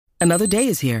Another day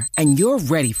is here, and you're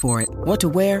ready for it. What to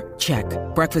wear? Check.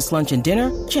 Breakfast, lunch, and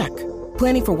dinner? Check.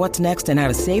 Planning for what's next and how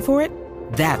to save for it?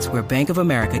 That's where Bank of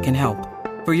America can help.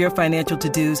 For your financial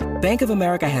to-dos, Bank of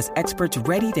America has experts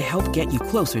ready to help get you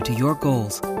closer to your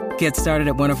goals. Get started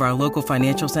at one of our local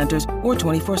financial centers or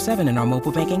 24/7 in our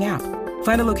mobile banking app.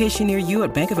 Find a location near you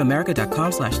at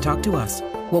bankofamerica.com/talktous.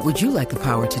 What would you like the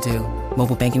power to do?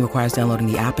 Mobile banking requires downloading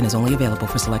the app and is only available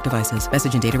for select devices.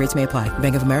 Message and data rates may apply.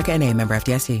 Bank of America N.A., member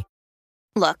FDIC.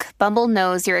 Look, Bumble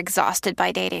knows you're exhausted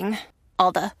by dating.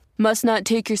 All the must not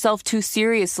take yourself too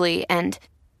seriously and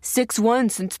 6'1"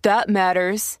 since that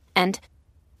matters. And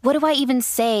what do I even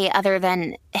say other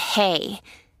than, hey?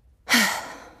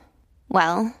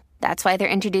 Well, that's why they're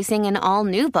introducing an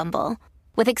all-new Bumble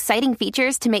with exciting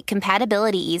features to make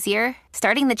compatibility easier,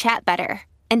 starting the chat better,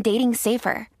 and dating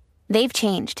safer. They've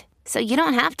changed, so you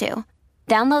don't have to.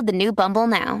 Download the new Bumble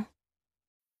now.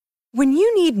 When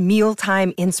you need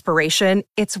mealtime inspiration,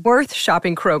 it's worth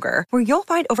shopping Kroger, where you'll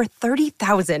find over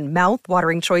 30,000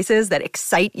 mouth-watering choices that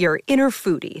excite your inner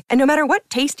foodie. And no matter what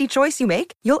tasty choice you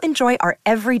make, you'll enjoy our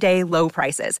everyday low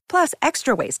prices, plus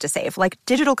extra ways to save, like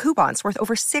digital coupons worth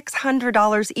over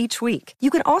 $600 each week. You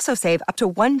can also save up to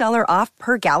 $1 off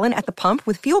per gallon at the pump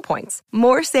with fuel points.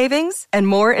 More savings and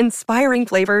more inspiring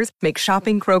flavors make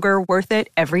shopping Kroger worth it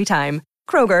every time.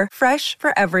 Kroger, fresh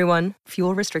for everyone.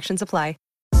 Fuel restrictions apply.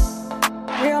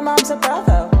 Real moms of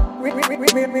Bravo. Real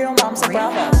moms of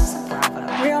Bravo.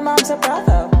 Real moms of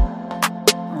Bravo.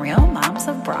 Real moms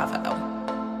of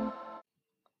Bravo.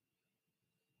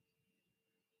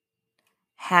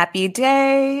 Happy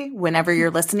day. Whenever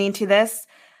you're listening to this,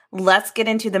 let's get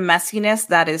into the messiness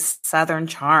that is Southern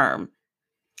Charm.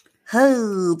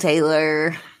 Oh,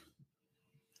 Taylor.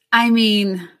 I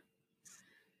mean,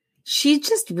 she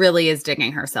just really is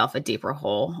digging herself a deeper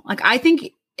hole. Like, I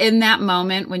think in that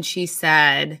moment when she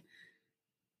said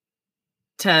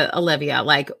to Olivia,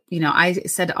 like, you know, I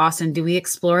said to Austin, do we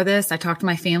explore this? I talked to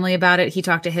my family about it. He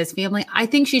talked to his family. I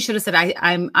think she should have said,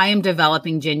 I am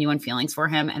developing genuine feelings for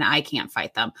him and I can't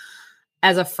fight them.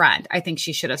 As a friend, I think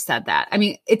she should have said that. I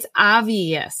mean, it's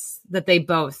obvious that they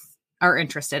both are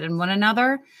interested in one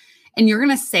another. And you're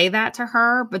going to say that to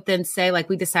her, but then say, like,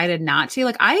 we decided not to.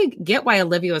 Like, I get why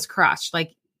Olivia was crushed.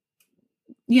 Like,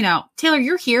 you know, Taylor,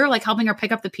 you're here, like, helping her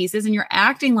pick up the pieces, and you're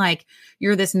acting like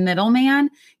you're this middleman,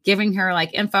 giving her,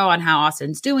 like, info on how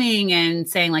Austin's doing and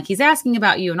saying, like, he's asking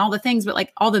about you and all the things. But,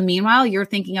 like, all the meanwhile, you're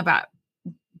thinking about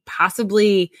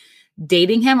possibly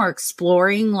dating him or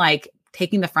exploring, like,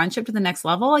 taking the friendship to the next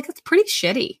level. Like, it's pretty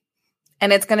shitty.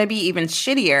 And it's going to be even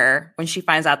shittier when she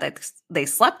finds out that they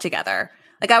slept together.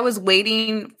 Like, I was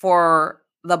waiting for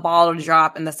the ball to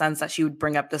drop in the sense that she would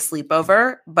bring up the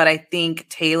sleepover. But I think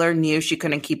Taylor knew she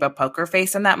couldn't keep a poker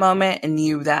face in that moment and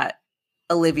knew that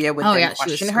Olivia would then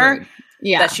question her,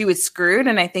 that she was screwed.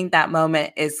 And I think that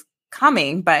moment is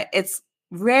coming, but it's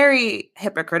very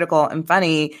hypocritical and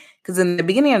funny because in the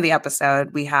beginning of the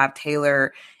episode, we have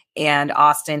Taylor and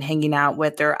Austin hanging out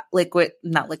with their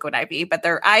not liquid IV, but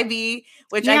their IV,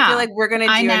 which I feel like we're going to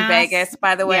do in Vegas,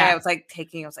 by the way. I was like,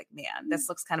 man, this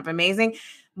looks kind of amazing.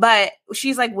 But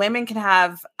she's like, women can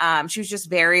have, she was just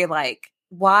very like,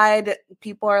 why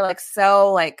people are like,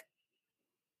 so like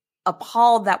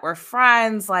appalled that we're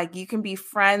friends. Like, you can be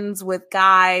friends with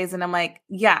guys. And I'm like,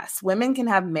 yes, women can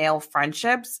have male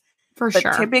friendships. But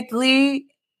typically,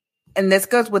 and this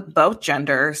goes with both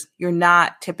genders, you're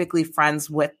not typically friends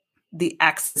with the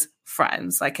ex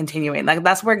friends, like continuing. Like,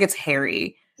 that's where it gets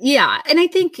hairy. Yeah. And I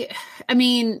think, I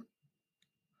mean,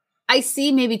 I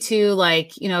see maybe too,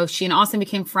 like, you know, she and Austin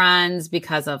became friends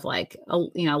because of like,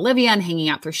 you know, Olivia and hanging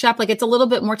out through Shep. Like, it's a little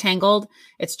bit more tangled.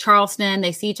 It's Charleston.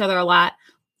 They see each other a lot.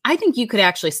 I think you could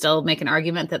actually still make an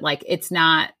argument that, like, it's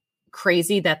not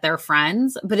crazy that they're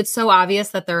friends, but it's so obvious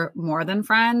that they're more than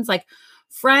friends. Like,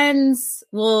 friends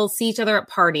will see each other at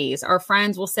parties, or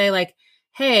friends will say, like,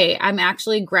 hey, I'm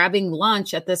actually grabbing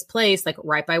lunch at this place, like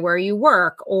right by where you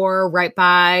work or right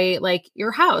by like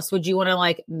your house. Would you want to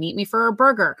like meet me for a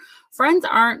burger? Friends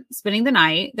aren't spending the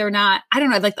night. They're not, I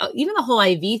don't know, like even the whole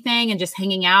IV thing and just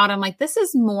hanging out. I'm like, this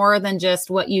is more than just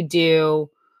what you do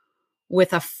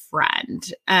with a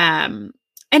friend. And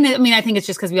I mean, I think it's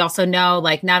just because we also know,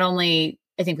 like, not only,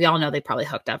 I think we all know they probably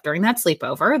hooked up during that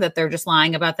sleepover, that they're just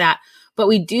lying about that. But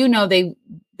we do know they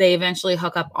eventually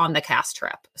hook up on the cast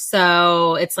trip.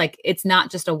 So it's like, it's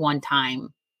not just a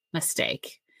one-time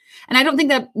mistake. And I don't think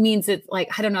that means it,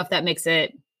 like, I don't know if that makes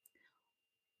it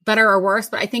better or worse,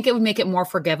 but I think it would make it more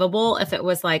forgivable if it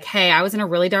was like, hey, I was in a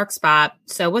really dark spot.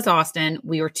 So was Austin.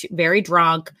 We were very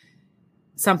drunk.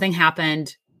 Something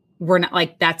happened. we're not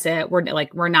like, that's it. We're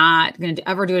not going to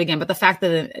ever do it again. But the fact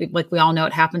that like, we all know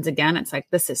it happens again, it's like,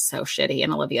 this is so shitty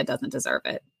and Olivia doesn't deserve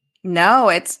it. No,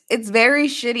 it's very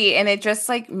shitty. And it just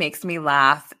like makes me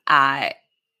laugh at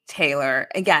Taylor.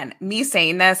 Again, me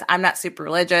saying this, I'm not super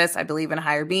religious. I believe in a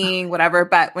higher being, whatever.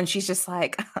 But when she's just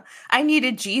like, I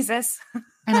needed Jesus.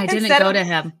 And I didn't go to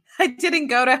him. I didn't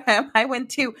go to him. I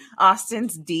went to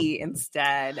Austin's D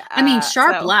instead. I mean,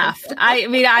 Sharp left. I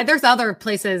mean, there's other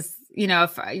places, you know,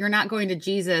 if you're not going to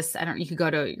Jesus, you could go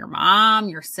to your mom,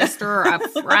 your sister, a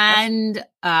friend,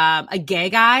 a gay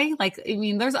guy. Like, I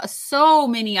mean, there's so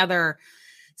many other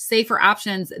safer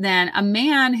options than a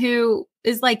man who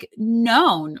is like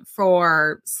known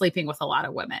for sleeping with a lot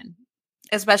of women.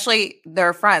 Especially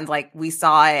their friends. Like we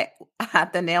saw it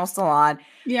at the nail salon,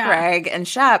 Greg and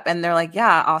Shep. And they're like,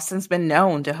 yeah, Austin's been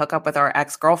known to hook up with our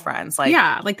ex-girlfriends. Like,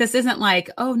 yeah, like this isn't like,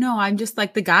 oh no, I'm just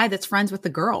like the guy that's friends with the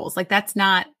girls. Like that's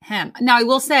not him. Now I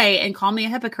will say, and call me a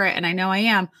hypocrite, and I know I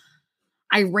am,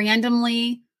 I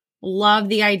randomly love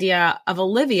the idea of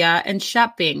Olivia and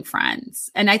Shep being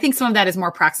friends. And I think some of that is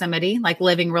more proximity, like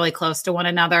living really close to one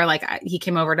another. Like he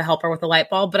came over to help her with the light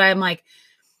bulb, but I'm like,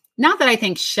 not that I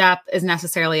think Shep is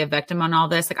necessarily a victim on all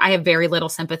this. Like I have very little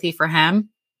sympathy for him.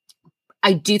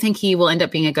 I do think he will end up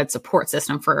being a good support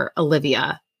system for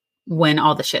Olivia when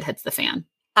all the shit hits the fan.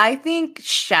 I think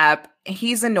Shep,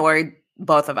 he's annoyed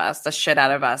both of us, the shit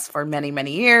out of us for many,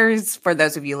 many years. For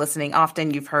those of you listening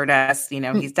often, you've heard us, you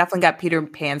know, he's definitely got Peter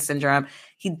Pan syndrome.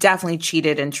 He definitely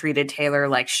cheated and treated Taylor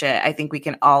like shit. I think we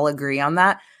can all agree on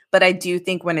that. But I do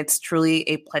think when it's truly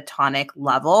a platonic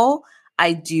level,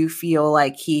 I do feel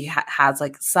like he has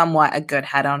like somewhat a good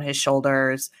head on his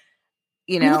shoulders.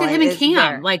 You know, look at him and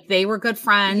Cam. Like they were good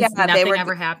friends. Yeah, nothing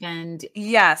ever happened.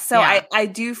 Yeah. So yeah. I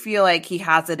do feel like he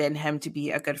has it in him to be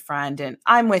a good friend. And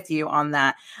I'm with you on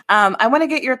that. I want to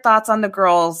get your thoughts on the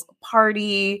girls'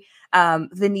 party.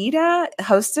 Vanita,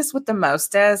 hostess with the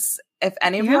mostest. If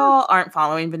any of y'all aren't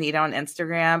following Vanita on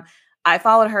Instagram, I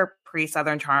followed her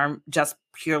pre-Southern Charm just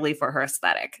purely for her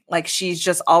aesthetic. Like she's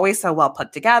just always so well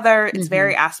put together. It's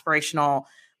very aspirational,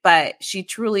 but she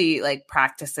truly like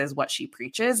practices what she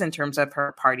preaches in terms of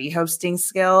her party hosting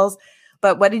skills.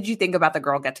 But what did you think about the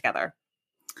girl get together?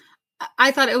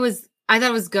 I thought it was good.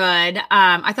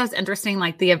 I thought it was interesting,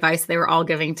 like the advice they were all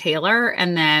giving Taylor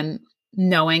and then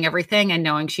knowing everything and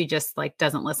knowing she just like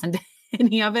doesn't listen to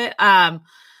any of it.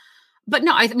 But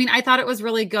no, I mean, I thought it was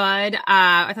really good.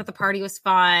 I thought the party was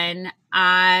fun.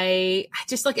 I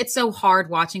just like, it's so hard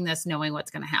watching this, knowing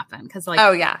what's going to happen. Cause like,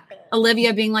 oh yeah,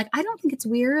 Olivia being like, I don't think it's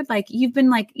weird. Like you've been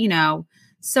like, you know,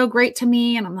 so great to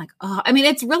me. And I'm like, oh, I mean,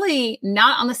 it's really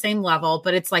not on the same level,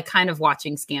 but it's like kind of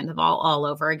watching Scandival all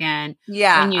over again.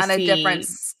 Yeah. On a different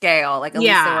scale. Like at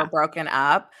least they were broken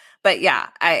up. But yeah,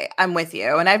 I'm with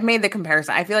you. And I've made the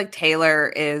comparison. I feel like Taylor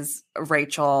is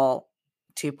Rachel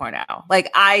 2.0. Like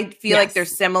I feel like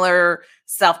there's similar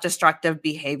self-destructive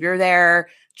behavior there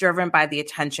driven by the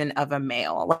attention of a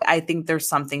male. Like I think there's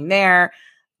something there.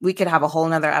 We could have a whole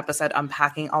nother episode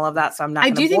unpacking all of that. So I'm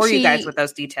not going to bore you guys with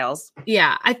those details.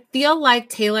 Yeah. I feel like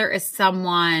Taylor is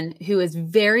someone who is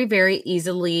very, very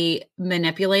easily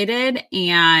manipulated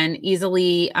and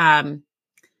easily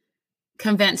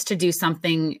convinced to do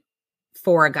something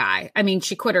for a guy. I mean,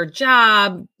 she quit her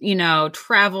job, you know,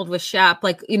 traveled with Shep,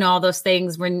 like, you know, all those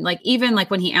things when like, even like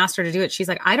when he asked her to do it, she's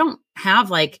like, I don't have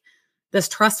like this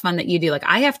trust fund that you do. Like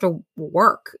I have to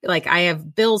work. Like I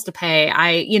have bills to pay.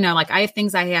 I have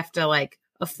things I have to like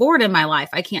afford in my life.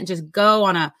 I can't just go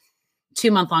on a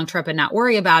 2-month-long trip and not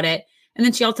worry about it. And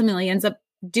then she ultimately ends up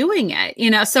doing it, you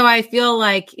know? So I feel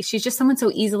like she's just someone so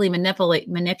easily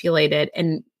manipulated.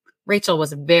 And Rachel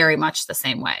was very much the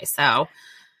same way. So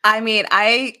I mean,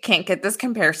 I can't get this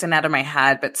comparison out of my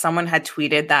head, but someone had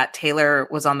tweeted that Taylor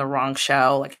was on the wrong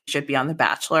show, like should be on The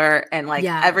Bachelor. And like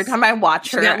every time I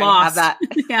watch her, I have that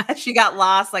she got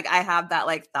lost. Like I have that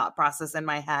like thought process in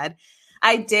my head.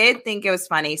 I did think it was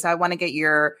funny. So I want to get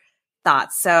your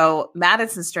thoughts. So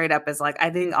Madison straight up is like,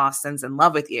 I think Austin's in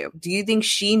love with you. Do you think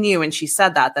she knew when she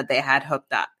said that they had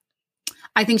hooked up?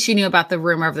 I think she knew about the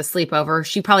rumor of the sleepover.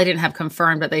 She probably didn't have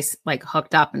confirmed that they like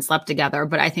hooked up and slept together,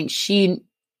 but I think she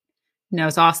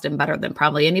knows Austin better than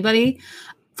probably anybody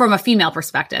from a female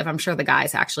perspective. I'm sure the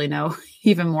guys actually know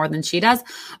even more than she does.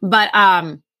 But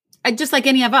just like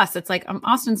any of us, it's like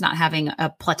Austin's not having a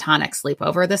platonic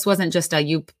sleepover. This wasn't just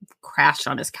you crashed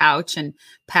on his couch and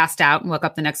passed out and woke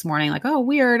up the next morning like, oh,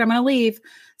 weird, I'm going to leave.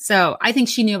 So I think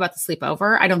she knew about the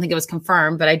sleepover. I don't think it was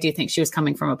confirmed, but I do think she was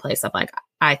coming from a place of like,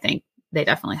 I think they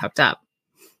definitely hooked up.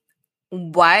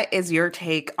 What is your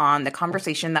take on the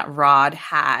conversation that Rod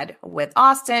had with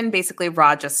Austin? Basically,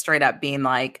 Rod just straight up being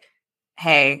like,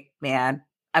 hey, man,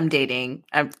 I'm dating.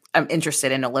 I'm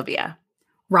interested in Olivia.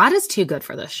 Rod is too good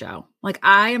for this show. Like,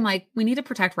 I am like, we need to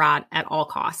protect Rod at all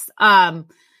costs.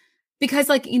 Because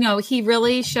like, you know, he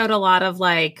really showed a lot of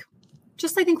like,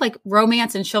 just I think like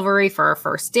romance and chivalry for a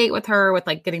first date with her, with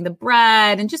like getting the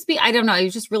bread and just I don't know. He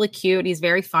was just really cute. He's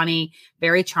very funny,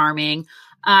 very charming.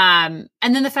 And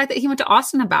then the fact that he went to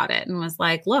Austin about it and was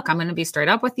like, look, I'm going to be straight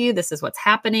up with you. This is what's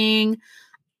happening.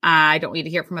 I don't need to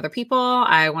hear from other people.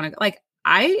 I want to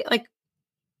I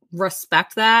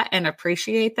respect that and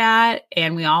appreciate that.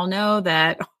 And we all know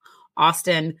that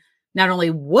Austin not only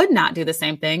would not do the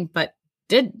same thing, but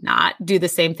did not do the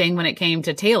same thing when it came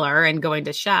to Taylor and going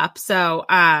to Shep. So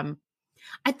I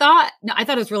thought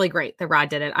it was really great that Rod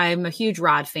did it. I'm a huge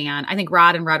Rod fan. I think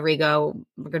Rod and Rodrigo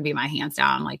are going to be my hands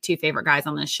down, like two favorite guys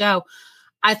on this show.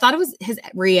 I thought his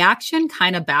reaction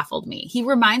kind of baffled me. He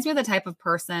reminds me of the type of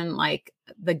person, like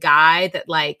the guy that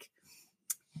like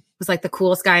was like the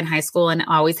coolest guy in high school and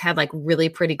always had like really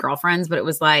pretty girlfriends. But it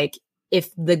was like, if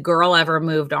the girl ever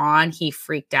moved on, he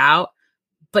freaked out,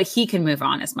 but he can move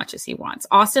on as much as he wants.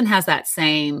 Austin has that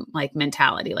same like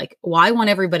mentality. Like, well, I want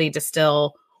everybody to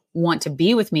still want to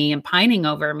be with me and pining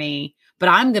over me, but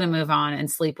I'm going to move on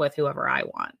and sleep with whoever I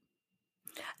want.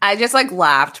 I just like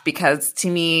laughed because to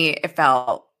me, it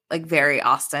felt like very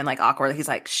Austin, like awkward. He's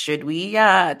like, should we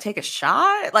take a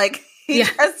shot? Like, he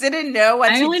just didn't know what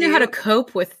to do. I only know how to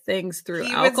cope with things through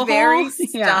alcohol. He was very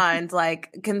stunned, like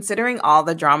considering all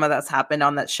the drama that's happened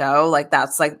on that show. Like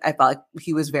that's like, I felt like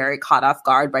he was very caught off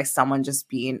guard by someone just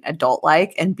being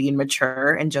adult-like and being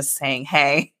mature and just saying,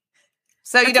 hey,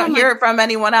 so you don't hear it from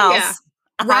anyone else.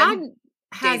 Yeah. Rod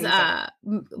has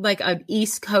like an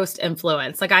East Coast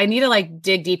influence. Like I need to like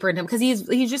dig deeper into him because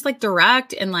he's just like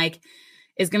direct and like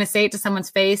is going to say it to someone's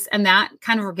face. And that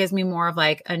kind of gives me more of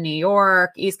like a New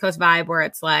York East Coast vibe where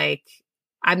it's like,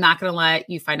 I'm not going to let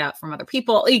you find out from other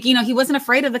people. Like, you know, he wasn't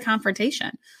afraid of the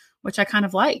confrontation, which I kind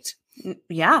of liked.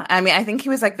 Yeah. I mean, I think he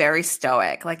was like very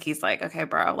stoic. Like, he's like, okay,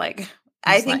 bro, like,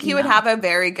 I think he would have a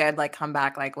very good like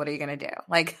comeback. Like, what are you going to do?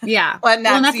 Like, yeah. What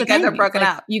next? Well, you guys are broken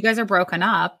up. You guys are broken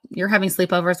up. You're having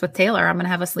sleepovers with Taylor. I'm going to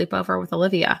have a sleepover with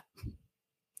Olivia.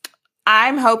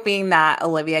 I'm hoping that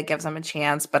Olivia gives him a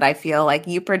chance, but I feel like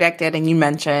you predicted and you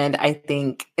mentioned, I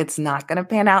think it's not going to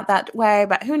pan out that way,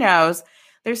 but who knows?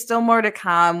 There's still more to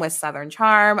come with Southern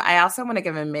Charm. I also want to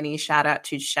give a mini shout out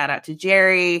to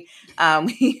Jerry.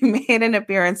 He made an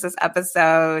appearance this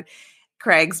episode.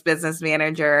 Craig's business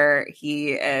manager.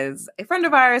 He is a friend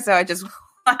of ours, so I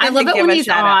love it when he's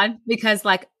on because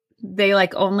like they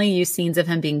like only use scenes of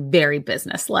him being very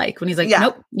business-like when he's like,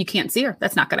 nope, you can't see her.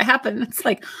 That's not going to happen. It's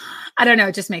like, I don't know.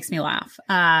 It just makes me laugh.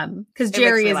 Because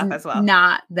Jerry is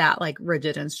not that like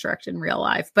rigid and strict in real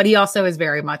life, but he also is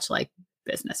very much like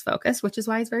business focused, which is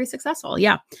why he's very successful.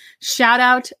 Yeah. Shout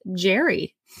out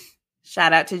Jerry.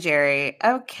 Shout out to Jerry.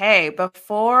 Okay.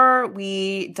 Before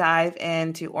we dive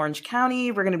into Orange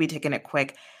County, we're going to be taking a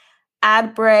quick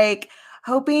ad break.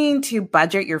 Hoping to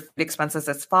budget your food expenses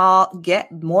this fall,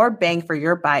 get more bang for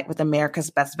your buck with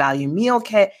America's Best Value Meal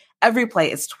Kit. Every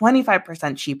plate is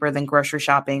 25% cheaper than grocery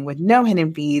shopping with no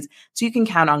hidden fees, so you can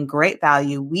count on great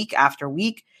value week after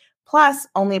week. Plus,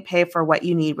 only pay for what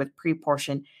you need with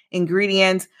pre-portioned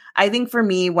ingredients. I think for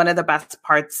me, one of the best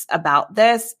parts about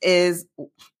this is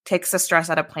takes the stress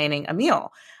out of planning a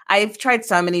meal. I've tried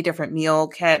so many different meal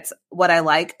kits. What I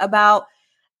like about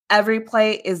Every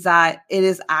Plate is that it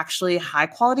is actually high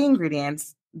quality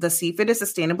ingredients. The seafood is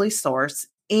sustainably sourced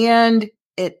and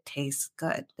it tastes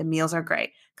good. The meals are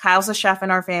great. Kyle's a chef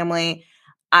in our family.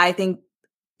 I think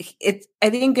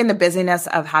in the busyness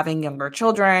of having younger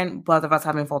children, both of us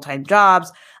having full-time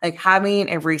jobs, like having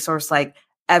a resource like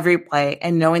Every Plate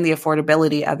and knowing the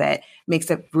affordability of it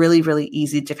makes it really, really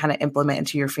easy to kind of implement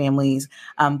into your family's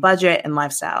budget and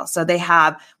lifestyle. So they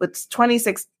have with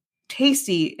 26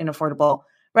 tasty and affordable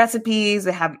recipes.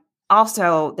 They have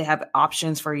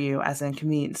options for you as in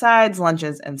convenient sides,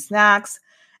 lunches, and snacks.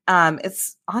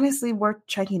 It's honestly worth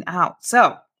checking out.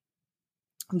 So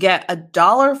get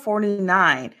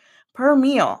 $1.49 per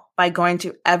meal by going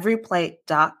to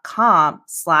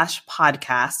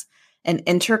everyplate.com/podcast and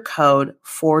enter code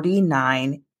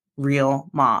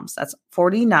 49RealMoms. That's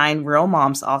 49 Real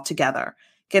Moms all together.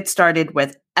 Get started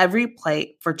with Every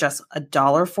Plate for just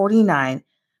 $1.49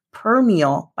 per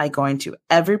meal by going to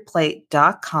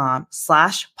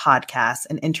everyplate.com/podcast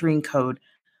and entering code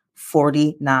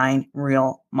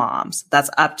 49RealMoms. That's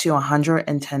up to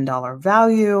 $110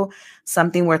 value,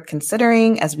 something worth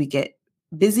considering as we get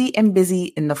busy in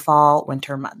the fall,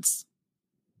 winter months.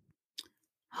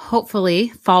 hopefully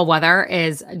fall weather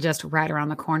is just right around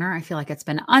the corner. I feel like it's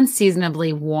been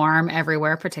unseasonably warm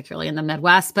everywhere, particularly in the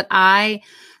Midwest, but I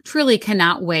truly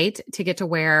cannot wait to get to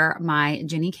wear my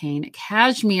Jenni Kayne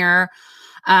cashmere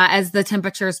as the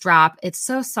temperatures drop. It's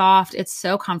so soft. It's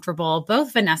so comfortable.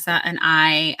 Both Vanessa and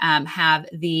I have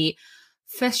the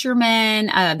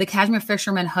cashmere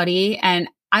fisherman hoodie. And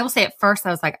I will say at first,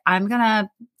 I was like, I'm going to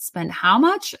spend how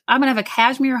much? I'm going to have a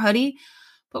cashmere hoodie.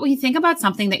 But when you think about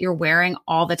something that you're wearing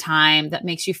all the time that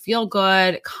makes you feel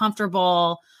good,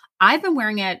 comfortable, I've been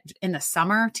wearing it in the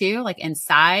summer too, like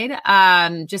inside,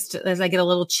 just as I get a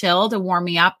little chill to warm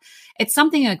me up. It's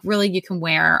something like really you can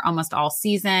wear almost all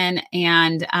season.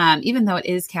 And even though it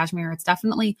is cashmere, it's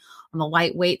definitely on the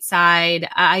lightweight side.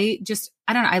 I don't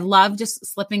know. I love just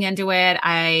slipping into it.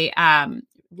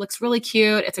 Looks really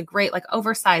cute. It's a great, like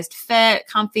oversized fit,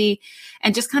 comfy,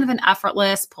 and just kind of an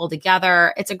effortless pull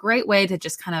together. It's a great way to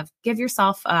just kind of give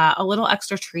yourself a little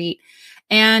extra treat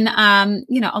and,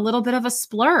 a little bit of a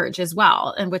splurge as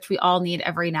well, in which we all need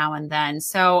every now and then.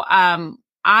 So, I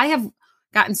have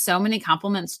gotten so many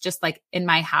compliments just like in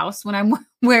my house when I'm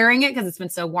wearing it because it's been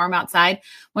so warm outside.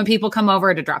 When people come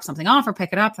over to drop something off or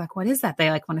pick it up, like, what is that? They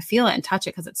like want to feel it and touch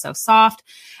it because it's so soft.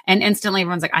 And instantly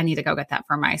everyone's like, I need to go get that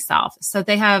for myself. So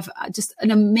they have just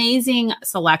an amazing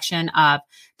selection of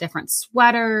different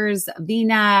sweaters,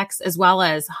 V-necks, as well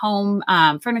as home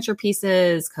furniture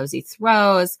pieces, cozy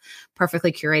throws,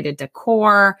 perfectly curated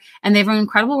decor. And they have an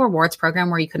incredible rewards program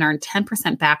where you can earn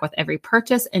 10% back with every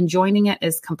purchase, and joining it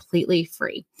is completely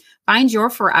free. Find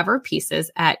your forever pieces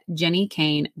at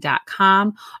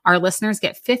jennikayne.com. Our listeners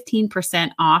get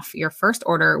 15% off your first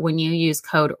order when you use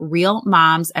code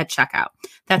REALMOMS at checkout.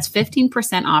 That's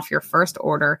 15% off your first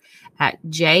order at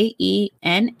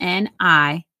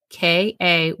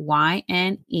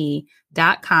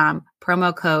JENNIKAYNE.com,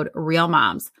 promo code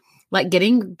REALMOMS. Let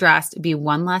getting dressed be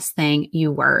one less thing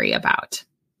you worry about.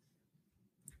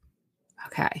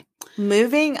 Okay.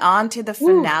 Moving on to the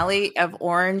finale of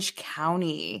Orange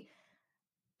County.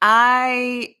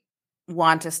 I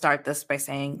want to start this by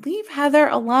saying, leave Heather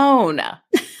alone.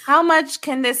 How much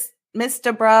can this Miss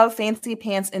Dubrow Fancy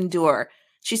Pants endure?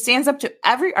 She stands up to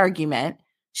every argument.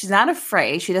 She's not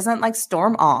afraid. She doesn't like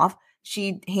storm off.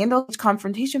 She handles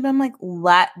confrontation, but I'm like,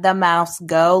 let the mouse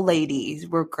go, ladies.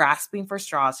 We're grasping for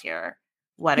straws here.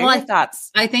 What are your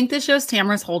thoughts? I think this shows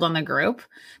Tamara's hold on the group,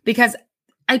 because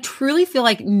I truly feel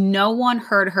like no one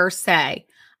heard her say,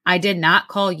 I did not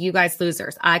call you guys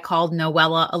losers. I called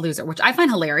Noella a loser, which I find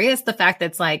hilarious. The fact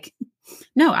that it's like,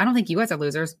 no, I don't think you guys are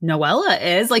losers. Noella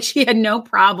is. Like, she had no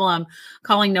problem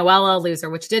calling Noella a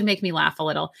loser, which did make me laugh a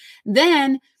little.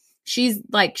 Then she's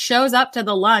like, shows up to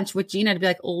the lunch with Gina to be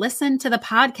like, listen to the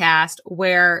podcast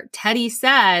where Teddy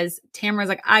says, Tamara's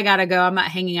like, I gotta go. I'm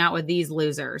not hanging out with these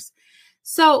losers.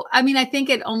 So, I mean, I think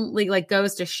it only like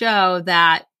goes to show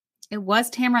that it was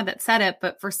Tamara that said it,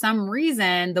 but for some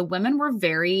reason, the women were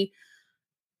very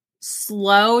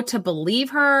slow to believe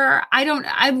her. I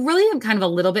really am kind of a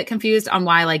little bit confused on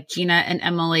why like Gina and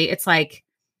Emily, it's like,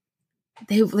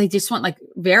 they just went like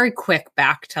very quick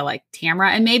back to like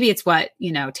Tamara. And maybe it's what,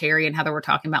 Terry and Heather were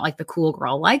talking about, like the cool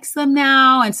girl likes them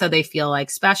now. And so they feel like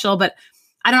special, but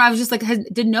I don't know. I was just like,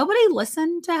 did nobody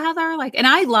listen to Heather? Like, and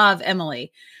I love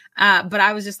Emily. But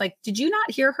I was just like, did you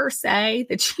not hear her say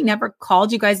that she never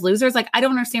called you guys losers? Like, I don't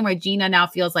understand why Gina now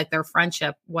feels like their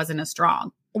friendship wasn't as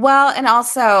strong. Well, and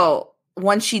also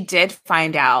when she did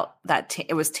find out that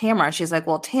it was Tamara, she's like,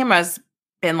 well, Tamara's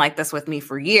been like this with me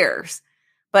for years.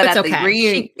 But at the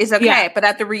reunion, it's okay. Yeah. But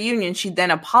at the reunion, she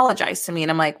then apologized to me.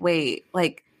 And I'm like, wait,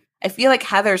 like, I feel like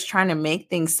Heather's trying to make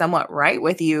things somewhat right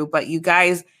with you, but you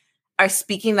guys are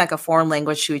speaking like a foreign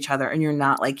language to each other and you're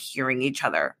not like hearing each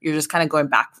other. You're just kind of going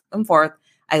back and forth.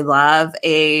 I love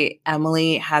a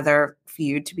Emily Heather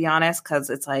feud, to be honest, because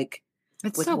it's like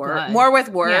it's with so more with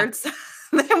words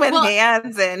than with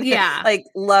hands and like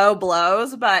low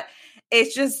blows, but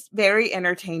it's just very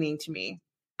entertaining to me.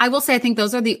 I will say, I think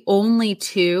those are the only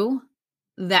two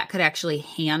that could actually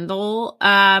handle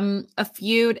a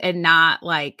feud and not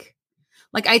like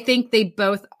I think they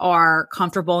both are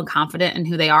comfortable and confident in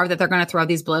who they are, that they're going to throw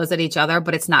these blows at each other,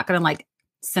 but it's not going to like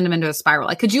send them into a spiral.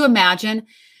 Like, could you imagine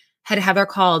had Heather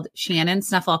called Shannon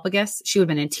Snuffleupagus? She would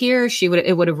have been in tears.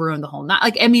 It would have ruined the whole night.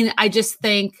 Like, I mean, I just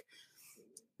think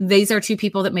these are two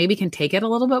people that maybe can take it a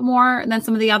little bit more than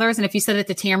some of the others. And if you said it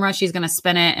to Tamara, she's going to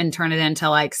spin it and turn it into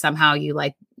like somehow you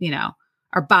like,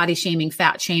 are body shaming,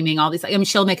 fat shaming, all these. I mean,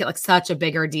 she'll make it like such a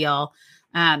bigger deal.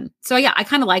 So yeah, I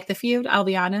kind of like the feud, I'll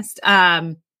be honest.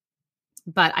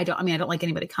 But I don't like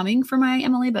anybody coming for my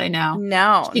Emily, but I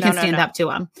know she can stand up to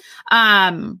him.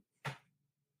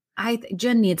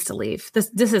 Jen needs to leave.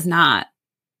 This is not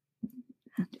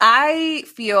I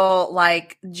feel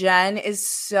like Jen is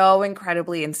so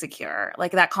incredibly insecure.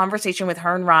 Like that conversation with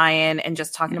her and Ryan and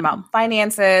just talking about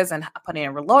finances and putting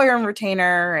a lawyer and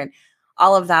retainer and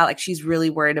all of that. Like she's really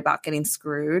worried about getting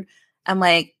screwed. And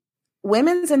like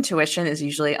women's intuition is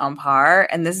usually on par.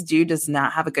 And this dude does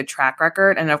not have a good track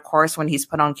record. And of course, when he's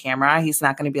put on camera, he's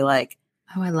not going to be like,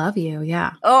 oh, I love you.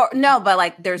 Yeah. oh, no, but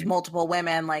like there's multiple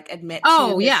women like admit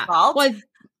to his fault. Well,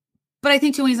 but I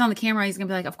think too, when he's on the camera, he's going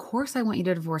to be like, of course I want you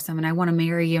to divorce him and I want to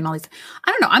marry you and all these.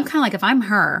 I don't know. I'm kind of like, if I'm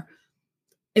her,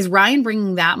 is Ryan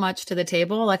bringing that much to the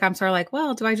table? Like, I'm sort of like,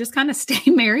 well, do I just kind of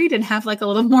stay married and have like a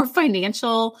little more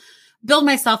build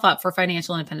myself up for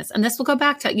financial independence? And this will go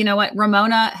back to, you know what?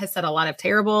 Ramona has said a lot of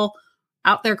terrible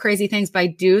out there crazy things, but I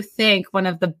do think one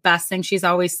of the best things she's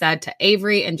always said to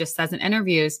Avery and just says in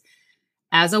interviews,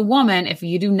 as a woman, if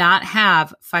you do not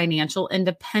have financial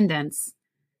independence,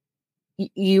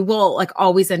 you will like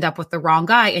always end up with the wrong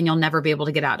guy and you'll never be able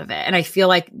to get out of it. And I feel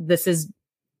like this is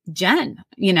Jen,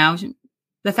 you know,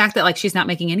 the fact that like she's not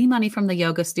making any money from the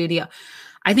yoga studio.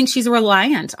 I think she's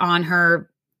reliant on her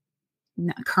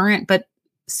current, but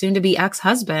soon to be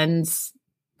ex-husband's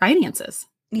finances.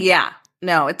 Yeah,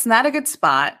 no, it's not a good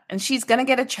spot. And she's going to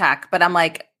get a check, but I'm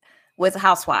like, with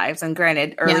Housewives, and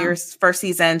granted, earlier first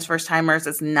seasons, first timers,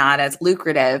 it's not as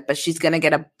lucrative, but she's going to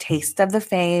get a taste of the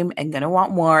fame and going to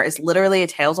want more. It's literally a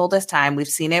tale's oldest time. We've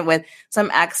seen it with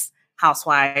some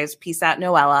ex-housewives. Peace out,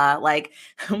 Noella. Like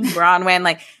Bronwyn,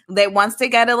 like once they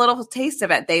get a little taste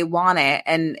of it, they want it.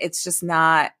 And it's just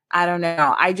not, I don't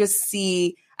know. I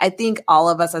think all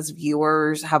of us as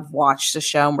viewers have watched the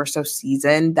show and we're so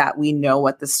seasoned that we know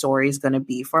what the story is going to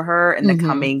be for her in the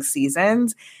coming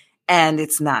seasons. And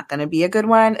it's not going to be a good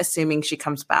one, assuming she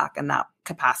comes back in that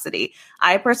capacity.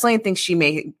 I personally think she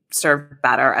may serve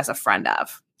better as a friend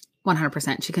of.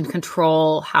 100%. She can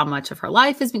control how much of her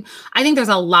life is being. I think there's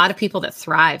a lot of people that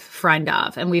thrive friend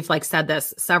of. And we've like said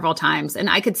this several times. And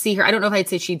I could see her. I don't know if I'd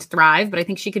say she'd thrive, but I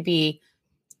think she could be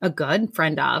a good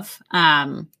friend of. You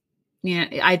know,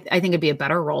 I think it'd be a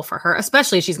better role for her,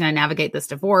 especially if she's going to navigate this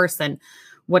divorce and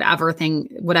whatever's going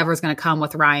to come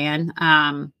with Ryan.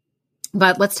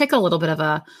 But let's take a little bit of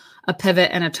a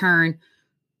pivot and a turn.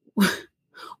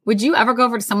 Would you ever go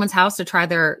over to someone's house to try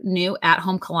their new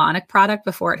at-home colonic product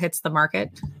before it hits the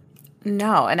market?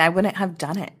 No, and I wouldn't have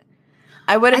done it.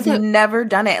 I would have never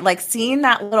done it. Like seeing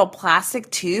that little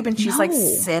plastic tube and she's like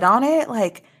sit on it.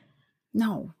 Like,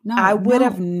 no, I would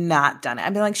have not done it.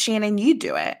 I'd be like, Shannon, you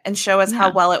do it and show us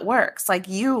how well it works. Like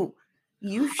you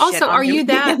also, are you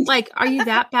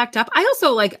that backed up? I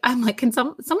also I'm like, can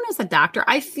someone who's a doctor,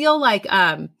 I feel like,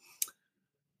 are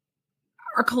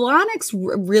colonics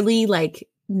really like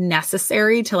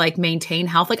necessary to like maintain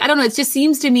health? Like, I don't know. It just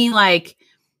seems to me like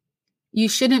you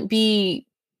shouldn't be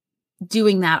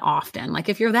doing that often. Like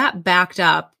if you're that backed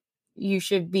up, you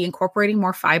should be incorporating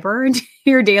more fiber into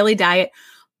your daily diet.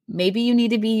 Maybe you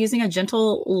need to be using a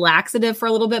gentle laxative for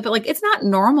a little bit, but like, it's not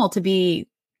normal to be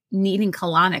needing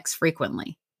colonics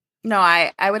frequently. No,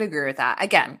 I would agree with that.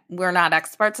 Again, we're not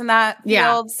experts in that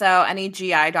field. So any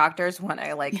GI doctors want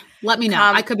to let me know.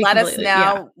 I could be let us know.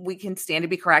 Yeah. We can stand to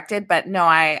be corrected. But no,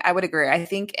 I would agree. I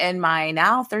think in my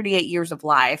now 38 years of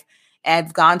life,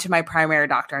 I've gone to my primary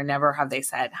doctor and never have they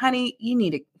said, honey, you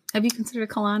need to. Have you considered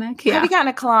a colonic? Yeah. Have you gotten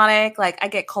a colonic? Like I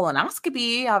get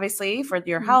colonoscopy, obviously, for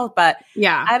your health, but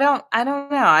I don't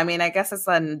know. I mean, I guess it's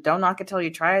a don't knock it till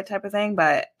you try it type of thing,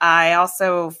 but I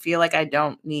also feel like I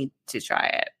don't need to try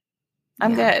it.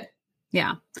 I'm good.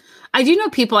 Yeah. I do know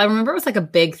people, I remember it was like a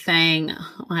big thing.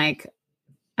 Like,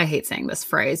 I hate saying this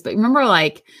phrase, but remember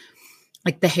like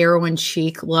the heroin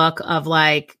chic look of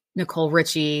like Nicole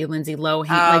Richie, Lindsay Lohan.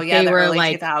 Oh, like they the were early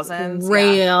like 2000s,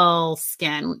 real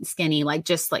skinny, like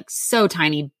just like so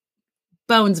tiny,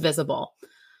 bones visible.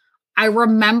 I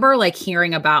remember like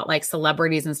hearing about like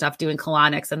celebrities and stuff doing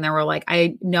colonics, and there were like,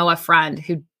 I know a friend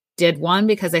who did one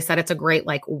because they said it's a great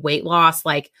like weight loss,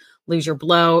 like lose your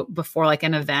bloat before like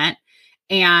an event.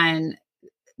 And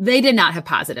they did not have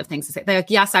positive things to say. They're like,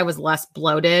 yes, I was less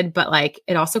bloated, but like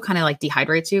it also kind of like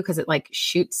dehydrates you because it like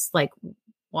shoots like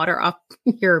water up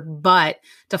your butt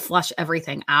to flush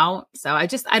everything out. So I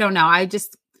don't know. I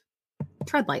just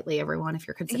tread lightly, everyone, if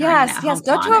you're considering Yes.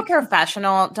 Go to a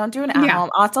professional. Don't do an at-home.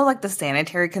 Also, like the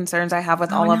sanitary concerns I have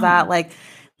with all of that. Like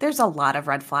there's a lot of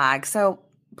red flags. So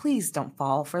please don't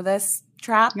fall for this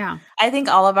trap. Yeah. I think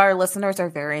all of our listeners are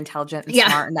very intelligent and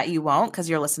smart, and that you won't because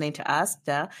you're listening to us.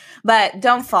 Duh. But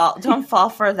don't fall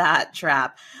for that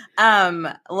trap.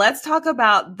 Let's talk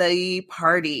about the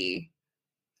party.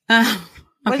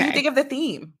 What did you think of the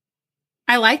theme?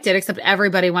 I liked it, except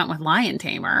everybody went with Lion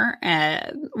Tamer,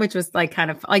 which was like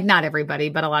kind of like not everybody,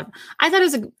 but a lot. I thought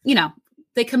it was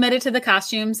they committed to the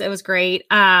costumes. It was great.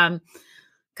 God,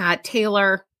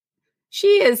 Taylor,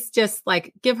 she is just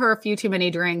like, give her a few too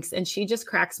many drinks and she just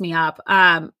cracks me up.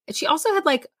 She also had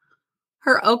like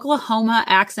her Oklahoma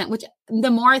accent, which the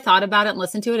more I thought about it and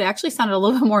listened to it, it actually sounded a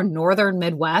little bit more Northern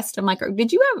Midwest. I'm like,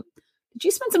 did you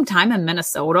spend some time in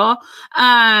Minnesota?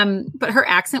 But her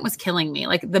accent was killing me.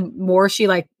 Like the more she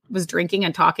like was drinking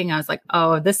and talking, I was like,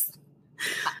 oh, this,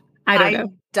 I don't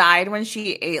know. Died when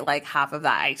she ate like half of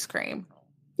that ice cream.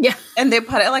 Yeah. And they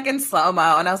put it like in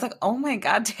slow-mo. And I was like, oh my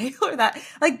God, Taylor,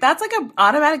 that's like an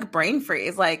automatic brain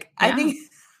freeze. Like, yeah. I think,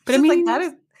 but I mean, like, that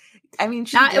is, I mean,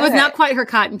 it was not quite her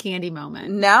cotton candy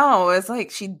moment. No, it was like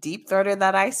she deep throated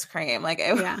that ice cream. Like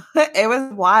it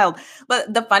was wild.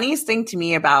 But the funniest thing to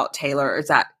me about Taylor is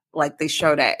that like they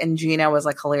showed it and Gina was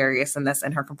like hilarious in this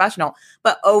in her confessional,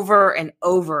 but over and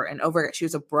over and over, she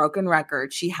was a broken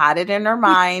record. She had it in her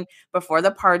mind before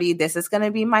the party. This is going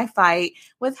to be my fight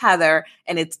with Heather.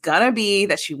 And it's going to be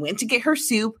that she went to get her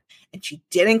soup and she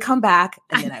didn't come back.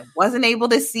 And then I wasn't able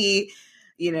to see,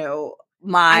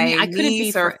 my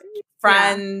niece or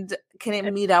friend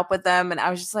couldn't meet up with them. And I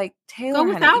was just like, Taylor,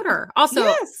 go without her. Also,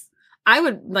 yes. I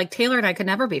would like Taylor and I could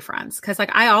never be friends because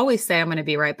like I always say I'm going to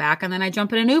be right back. And then I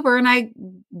jump in an Uber and I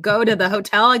go to the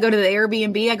hotel. I go to the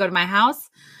Airbnb. I go to my house.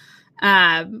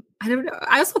 I don't know.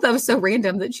 I also thought that was so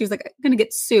random that she was like, I'm going to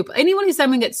get soup. Anyone who said I'm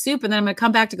going to get soup and then I'm going to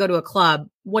come back to go to a club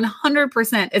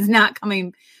 100% is not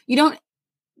coming. You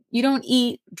don't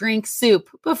eat, drink soup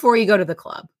before you go to the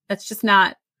club. That's just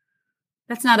not.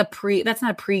 That's not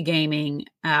a pre-gaming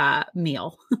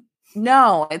meal.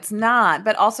 No, it's not.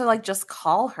 But also like just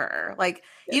call her. Like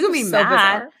you can be so mad,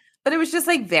 bizarre. But it was just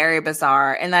like very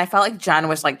bizarre. And I felt like Jen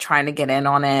was like trying to get in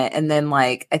on it. And then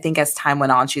like I think as time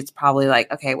went on, she's probably like,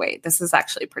 okay, wait, this is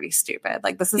actually pretty stupid.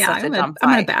 Like this is such a dumb fight. I'm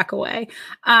gonna back away.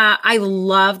 I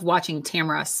loved watching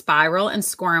Tamara spiral and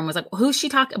Squirm was like, who's she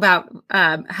talking about?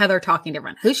 Heather talking to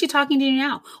everyone. Who's she talking to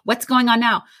now? What's going on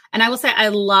now? And I will say I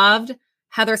loved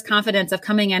Heather's confidence of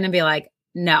coming in and be like,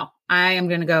 no, I am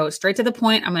going to go straight to the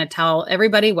point. I'm going to tell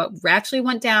everybody what actually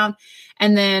went down.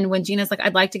 And then when Gina's like,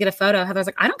 I'd like to get a photo, Heather's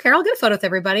like, I don't care. I'll get a photo with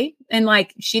everybody. And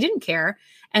like, she didn't care.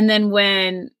 And then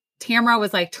when Tamara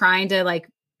was like trying to like,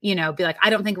 be like, I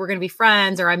don't think we're going to be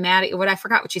friends or I'm mad at you. I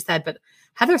forgot what she said, but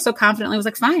Heather so confidently was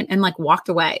like, fine. And like walked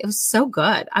away. It was so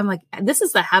good. I'm like, this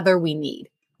is the Heather we need.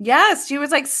 Yes. She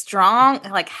was like strong,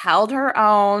 like held her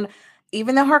own.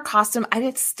 Even though her costume,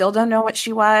 still don't know what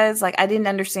she was. Like, I didn't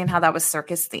understand how that was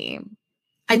circus theme.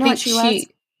 I think she was.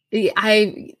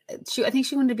 I think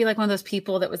she wanted to be like one of those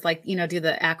people that was like, do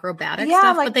the acrobatic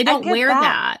stuff, like, but they don't wear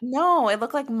that. No, it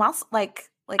looked like muscle. Like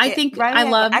I think I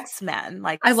loved X-Men.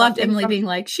 Like I loved Emily being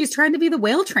like, she's trying to be the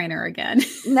whale trainer again.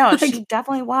 No, like, she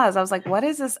definitely was. I was like, what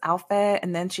is this outfit?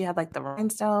 And then she had like the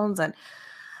rhinestones and.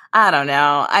 I don't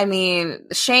know. I mean,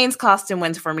 Shane's costume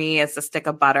wins for me as the stick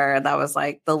of butter. That was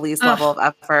like the least level of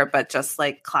effort, but just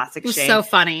like classic Shane. It was so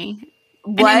funny.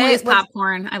 And Emily's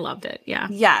popcorn. I loved it. Yeah.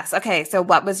 Yes. Okay. So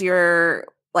what was your,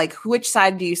 like, which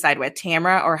side do you side with,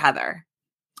 Tamara or Heather?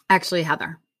 Actually,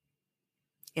 Heather.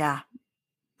 Yeah.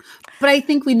 But I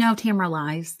think we know Tamara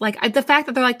lies. Like the fact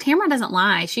that they're like, Tamara doesn't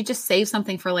lie. She just saves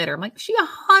something for later. I'm like, she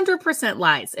 100%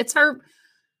 lies. It's her.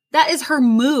 That is her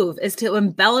move, is to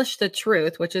embellish the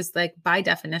truth, which is like by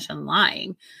definition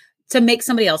lying, to make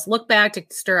somebody else look bad, to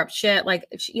stir up shit. Like,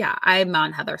 yeah, I'm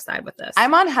on Heather's side with this.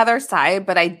 I'm on Heather's side,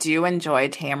 but I do enjoy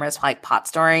Tamara's like pot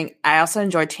stirring. I also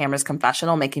enjoyed Tamara's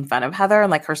confessional, making fun of Heather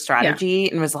and like her strategy,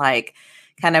 and was like,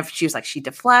 she was like, she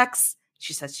deflects.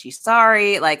 She says she's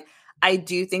sorry. Like, I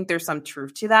do think there's some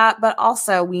truth to that, but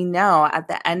also we know at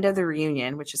the end of the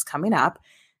reunion, which is coming up,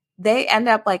 they end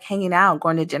up like hanging out,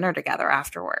 going to dinner together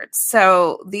afterwards.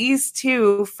 So these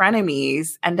two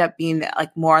frenemies end up being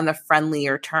like more on the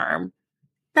friendlier term.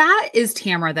 That is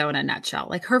Tamara though, in a nutshell.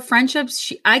 Like her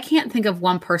friendships, I can't think of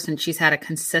one person she's had a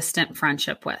consistent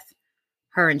friendship with.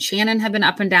 Her and Shannon have been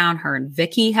up and down. Her and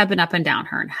Vicky have been up and down.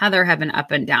 Her and Heather have been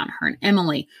up and down. Her and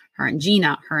Emily, her and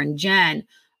Gina, her and Jen,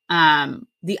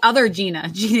 the other Gina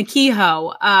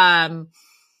Kehoe,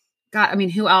 God, I mean,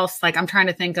 who else? Like, I'm trying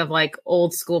to think of like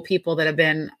old school people that have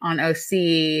been on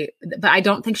OC, but I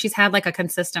don't think she's had like a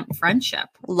consistent friendship.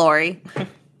 Lori.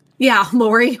 Yeah,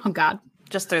 Lori. Oh God.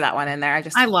 Just threw that one in there.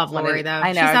 I love Lori though.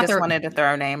 I know. I just wanted to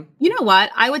throw a name. You know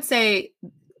what? I would say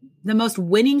the most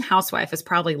winning housewife is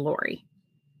probably Lori.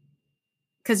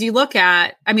 Because you look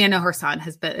at, I mean, I know her son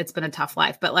it's been a tough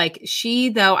life, but like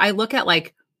I look at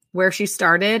like where she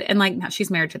started and like now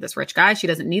she's married to this rich guy. She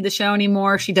doesn't need the show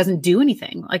anymore. She doesn't do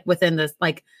anything like within this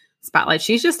like spotlight.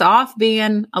 She's just off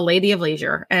being a lady of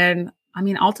leisure. And I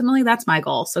mean, ultimately that's my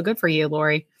goal. So good for you,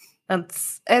 Lori.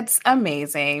 It's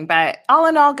amazing. But all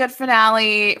in all, good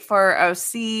finale for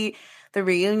OC. The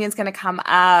reunion's going to come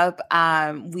up.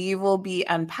 We will be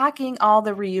unpacking all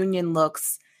the reunion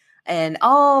looks and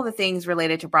all the things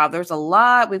related to Bravo. There's a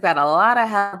lot. We've got a lot of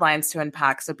headlines to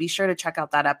unpack, so be sure to check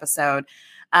out that episode.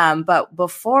 But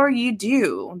before you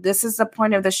do, this is the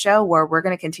point of the show where we're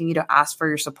going to continue to ask for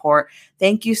your support.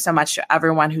 Thank you so much to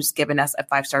everyone who's given us a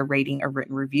 5-star rating or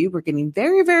written review. We're getting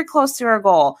very, very close to our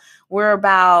goal. We're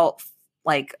about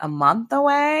like a month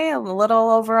away, a little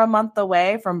over a month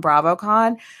away from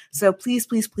BravoCon. So please,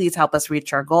 please, please help us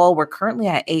reach our goal. We're currently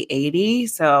at 880,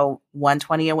 so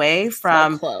 120 away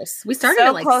from. So close. We started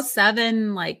at like close.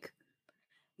 7, like.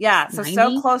 Yeah, so 90?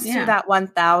 So close to that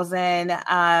 1,000.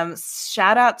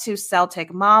 Shout out to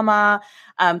Celtic Mama.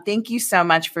 Thank you so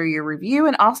much for your review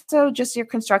and also just your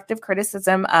constructive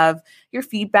criticism of your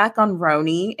feedback on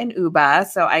Roni and Uba.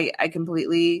 So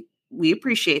we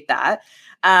appreciate that.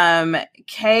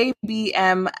 KBMLOGNA,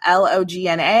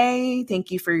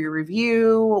 thank you for your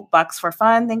review. Bucks for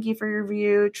Fun, thank you for your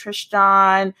review.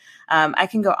 Tristan, I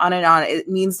can go on and on. It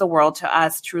means the world to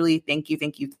us. Truly, thank you,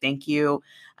 thank you, thank you.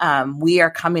 We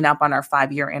are coming up on our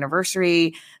 5-year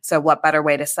anniversary. So what better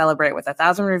way to celebrate with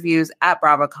 1,000 reviews at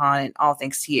BravoCon, and all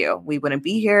thanks to you. We wouldn't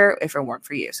be here if it weren't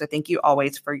for you. So thank you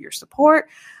always for your support.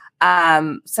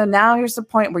 So now here's the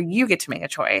point where you get to make a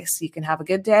choice. You can have a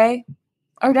good day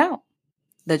or don't.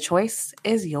 The choice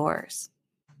is yours.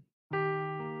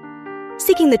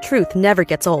 Seeking the truth never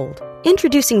gets old.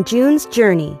 Introducing June's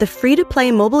Journey, the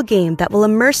free-to-play mobile game that will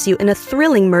immerse you in a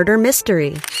thrilling murder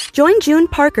mystery. Join June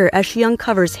Parker as she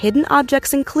uncovers hidden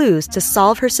objects and clues to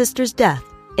solve her sister's death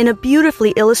in a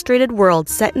beautifully illustrated world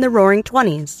set in the Roaring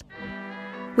 20s.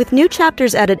 With new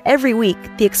chapters added every week,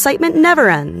 the excitement never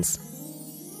ends.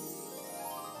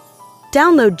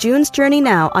 Download June's Journey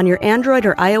now on your Android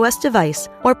or iOS device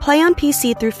or play on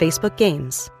PC through Facebook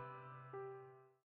Games.